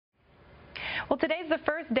Well, today's the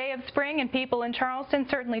first day of spring, and people in Charleston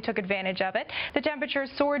certainly took advantage of it. The temperatures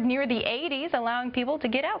soared near the 80s, allowing people to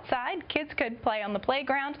get outside. Kids could play on the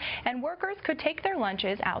playground, and workers could take their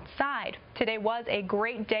lunches outside. Today was a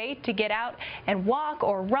great day to get out and walk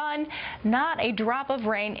or run. Not a drop of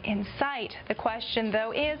rain in sight. The question,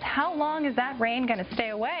 though, is how long is that rain going to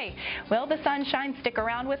stay away? Will the sunshine stick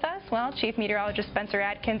around with us? Well, Chief Meteorologist Spencer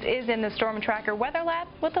Atkins is in the Storm Tracker Weather Lab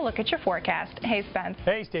with a look at your forecast. Hey, Spence.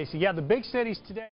 Hey, Stacy. Yeah, the big cities today.